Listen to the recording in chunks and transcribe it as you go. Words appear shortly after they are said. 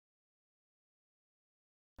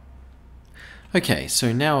Okay,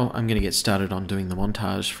 so now I'm going to get started on doing the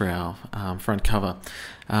montage for our front cover.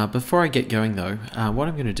 Before I get going though, what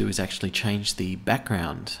I'm going to do is actually change the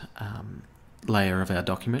background layer of our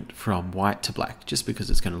document from white to black, just because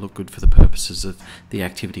it's going to look good for the purposes of the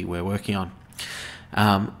activity we're working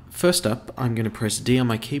on. First up, I'm going to press D on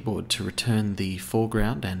my keyboard to return the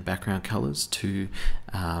foreground and background colors to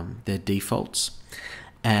their defaults.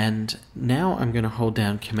 And now I'm going to hold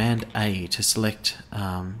down Command A to select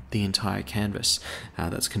the entire canvas.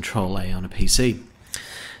 That's Control A on a PC.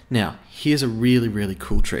 Now, here's a really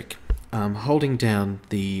cool trick. Holding down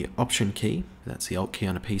the Option key, that's the Alt key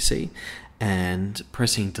on a PC, and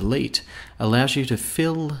pressing Delete allows you to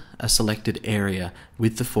fill a selected area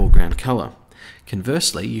with the foreground color.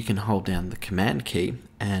 Conversely, you can hold down the Command key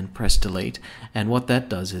and press Delete, and what that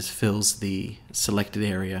does is fills the selected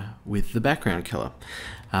area with the background color.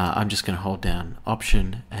 I'm just going to hold down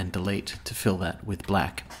Option and Delete to fill that with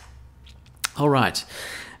black. Alright,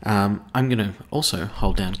 I'm going to also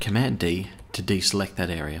hold down Command D to deselect that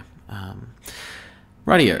area.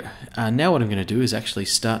 Rightio, now what I'm going to do is actually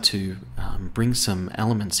start to bring some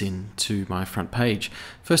elements into my front page.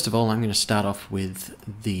 First of all, I'm going to start off with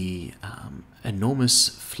the enormous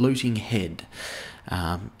floating head.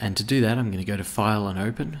 And to do that, I'm going to go to File and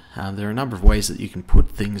Open. There are a number of ways that you can put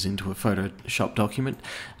things into a Photoshop document,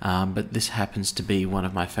 but this happens to be one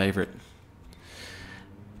of my favorite.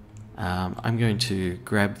 I'm going to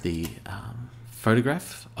grab the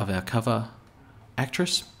photograph of our cover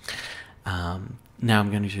actress. Now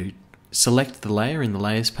I'm going to select the layer in the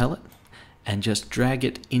Layers palette and just drag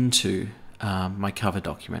it into my cover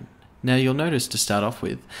document. Now you'll notice to start off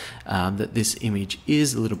with that this image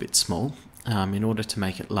is a little bit small. In order to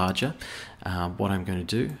make it larger, what I'm going to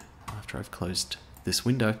do, after I've closed this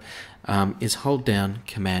window, is hold down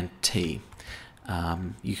Command T.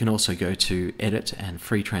 You can also go to Edit and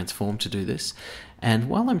Free Transform to do this. And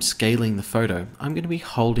while I'm scaling the photo, I'm going to be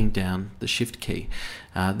holding down the Shift key.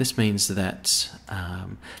 This means that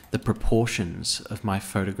the proportions of my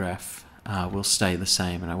photograph will stay the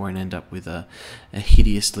same, and I won't end up with a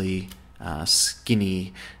hideously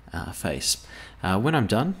skinny face. When I'm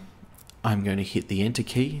done, I'm going to hit the Enter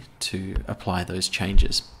key to apply those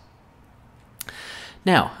changes.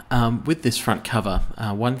 Now, with this front cover,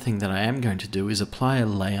 one thing that I am going to do is apply a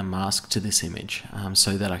layer mask to this image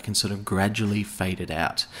so that I can sort of gradually fade it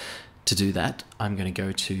out. To do that, I'm going to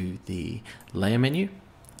go to the Layer menu,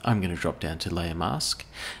 I'm going to drop down to Layer Mask,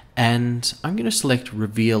 and I'm going to select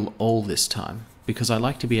Reveal All this time, because I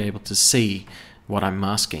like to be able to see what I'm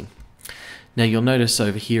masking. Now you'll notice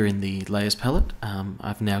over here in the Layers palette,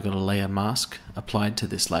 I've now got a layer mask applied to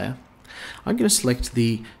this layer. I'm going to select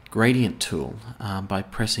the Gradient tool by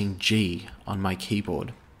pressing G on my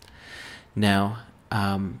keyboard. Now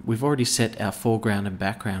we've already set our foreground and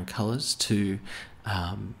background colors to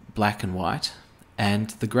black and white, and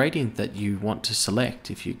the gradient that you want to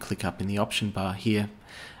select, if you click up in the option bar here,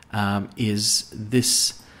 is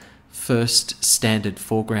this first standard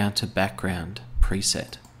foreground to background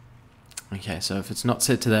preset. Okay, so if it's not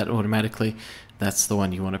set to that automatically, that's the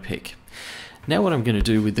one you want to pick. Now what I'm going to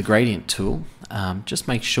do with the gradient tool, just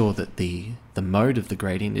make sure that the mode of the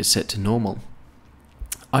gradient is set to normal.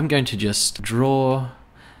 I'm going to just draw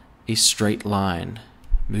a straight line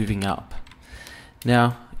moving up.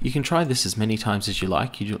 Now you can try this as many times as you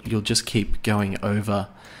like. You'll just keep going over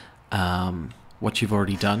what you've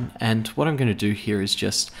already done, and what I'm going to do here is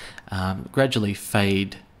just gradually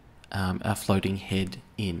fade our floating head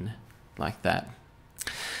in like that.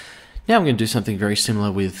 Now I'm going to do something very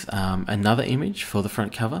similar with another image for the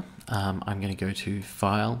front cover. I'm going to go to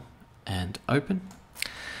File and Open,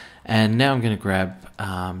 and now I'm going to grab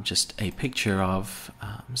just a picture of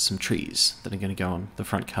some trees that are going to go on the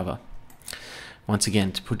front cover. Once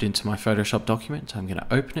again, to put into my Photoshop document, I'm going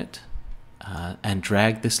to open it and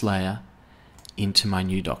drag this layer into my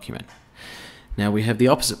new document. Now we have the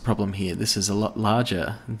opposite problem here. This is a lot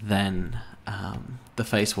larger than the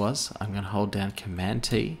face was. I'm going to hold down Command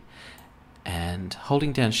T, and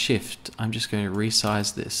holding down Shift, I'm just going to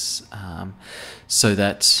resize this so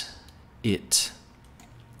that it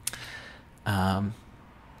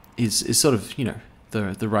is sort of, you know,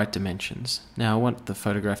 the right dimensions. Now I want the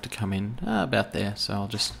photograph to come in about there, so I'll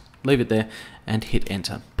just leave it there and hit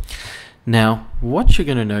Enter. Now what you're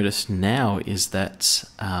going to notice now is that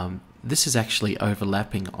this is actually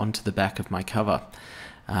overlapping onto the back of my cover.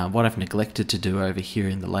 What I've neglected to do over here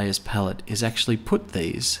in the Layers palette is actually put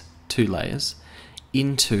these two layers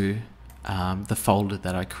into the folder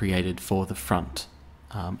that I created for the front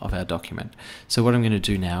of our document. So what I'm going to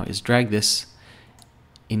do now is drag this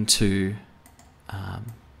into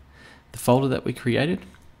the folder that we created,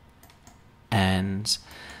 and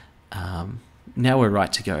now we're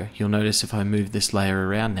right to go. You'll notice if I move this layer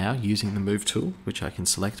around now using the Move tool, which I can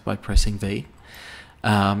select by pressing V,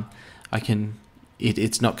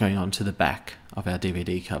 it's not going on to the back of our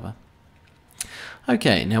DVD cover.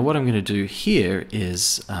 Okay, now what I'm going to do here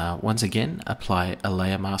is once again apply a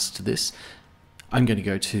layer mask to this. I'm going to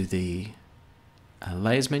go to the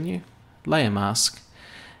Layers menu, Layer Mask,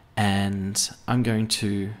 and I'm going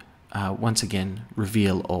to once again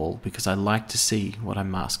reveal all because I like to see what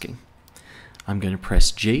I'm masking. I'm going to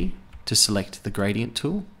press G to select the gradient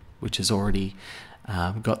tool, which has already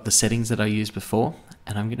got the settings that I used before,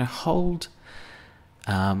 and I'm going to hold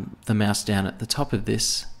the mouse down at the top of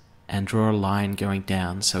this and draw a line going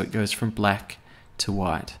down so it goes from black to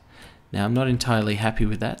white. Now I'm not entirely happy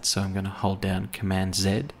with that, so I'm going to hold down Command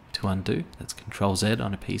Z to undo. That's Control Z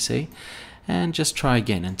on a PC, and just try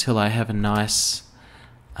again until I have a nice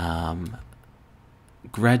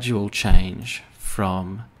gradual change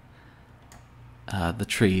from the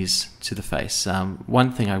trees to the face.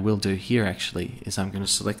 One thing I will do here actually is I'm going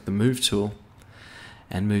to select the Move tool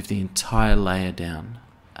and move the entire layer down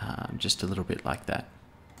just a little bit like that.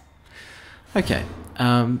 Okay,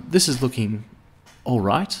 this is looking all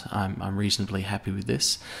right. I'm reasonably happy with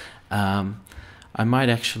this. I might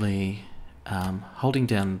actually, holding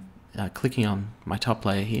down, clicking on my top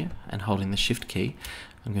layer here and holding the Shift key,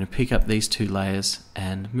 I'm going to pick up these two layers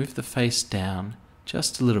and move the face down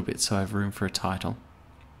just a little bit so I have room for a title.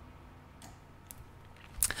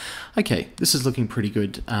 Okay, this is looking pretty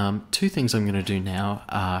good. Two things I'm going to do now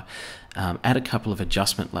are add a couple of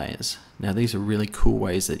adjustment layers. Now these are really cool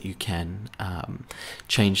ways that you can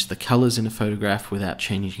change the colors in a photograph without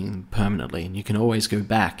changing them permanently, and you can always go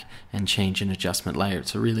back and change an adjustment layer.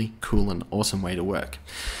 It's a really cool and awesome way to work.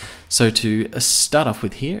 So to start off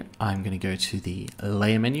with here, I'm going to go to the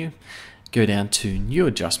Layer menu, go down to New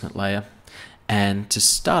Adjustment Layer, and to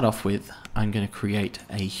start off with, I'm going to create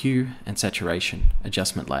a Hue and Saturation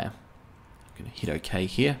adjustment layer. I'm going to hit OK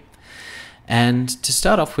here. And to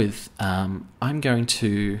start off with, I'm going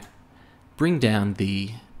to bring down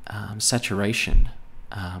the saturation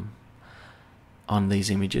on these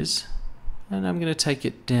images, and I'm going to take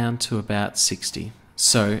it down to about 60.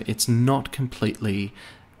 So it's not completely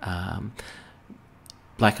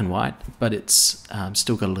black and white, but it's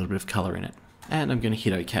still got a little bit of color in it. And I'm going to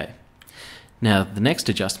hit OK. Now the next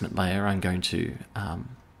adjustment layer I'm going to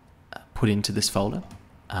put into this folder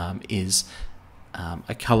is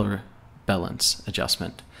a color balance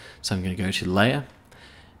adjustment. So I'm going to go to Layer,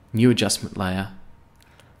 New Adjustment Layer,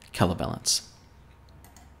 Color Balance.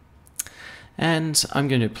 And I'm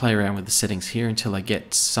going to play around with the settings here until I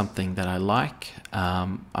get something that I like.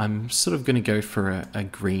 I'm sort of going to go for a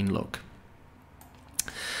green look.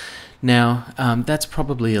 Now that's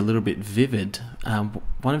probably a little bit vivid.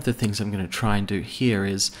 One of the things I'm going to try and do here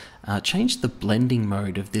is change the blending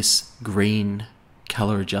mode of this green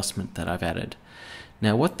color adjustment that I've added.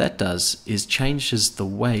 Now what that does is changes the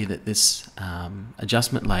way that this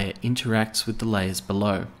adjustment layer interacts with the layers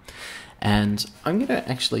below. And I'm going to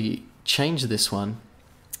actually change this one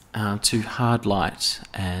to hard light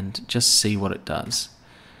and just see what it does.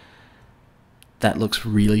 That looks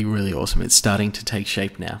really, really awesome. It's starting to take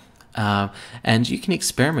shape now. And you can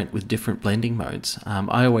experiment with different blending modes.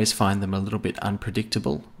 I always find them a little bit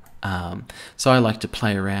unpredictable. So I like to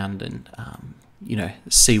play around and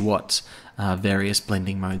see what various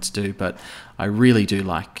blending modes do, but I really do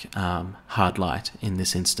like hard light in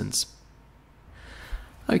this instance.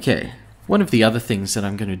 Okay, one of the other things that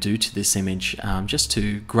I'm going to do to this image, just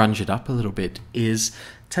to grunge it up a little bit, is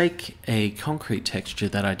take a concrete texture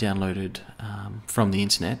that I downloaded from the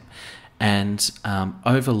internet and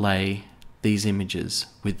overlay these images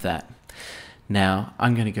with that. Now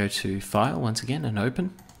I'm going to go to File once again and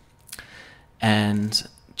Open, and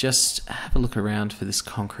just have a look around for this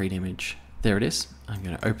concrete image. There it is. I'm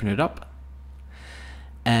going to open it up,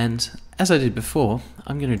 and as I did before,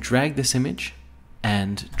 I'm going to drag this image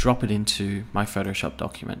and drop it into my Photoshop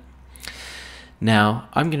document. Now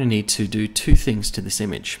I'm going to need to do two things to this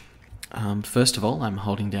image. First of all, I'm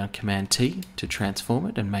holding down Command T to transform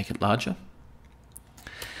it and make it larger.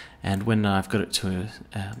 And when I've got it to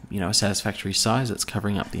a satisfactory size, it's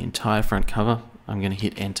covering up the entire front cover, I'm going to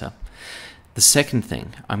hit Enter. The second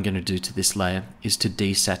thing I'm going to do to this layer is to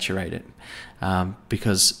desaturate it,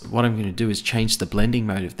 because what I'm going to do is change the blending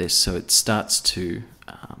mode of this so it starts to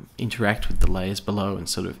interact with the layers below and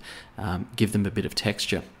sort of give them a bit of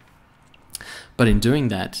texture. But in doing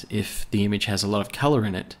that, if the image has a lot of color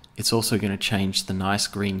in it, it's also going to change the nice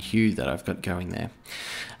green hue that I've got going there.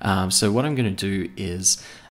 So what I'm going to do is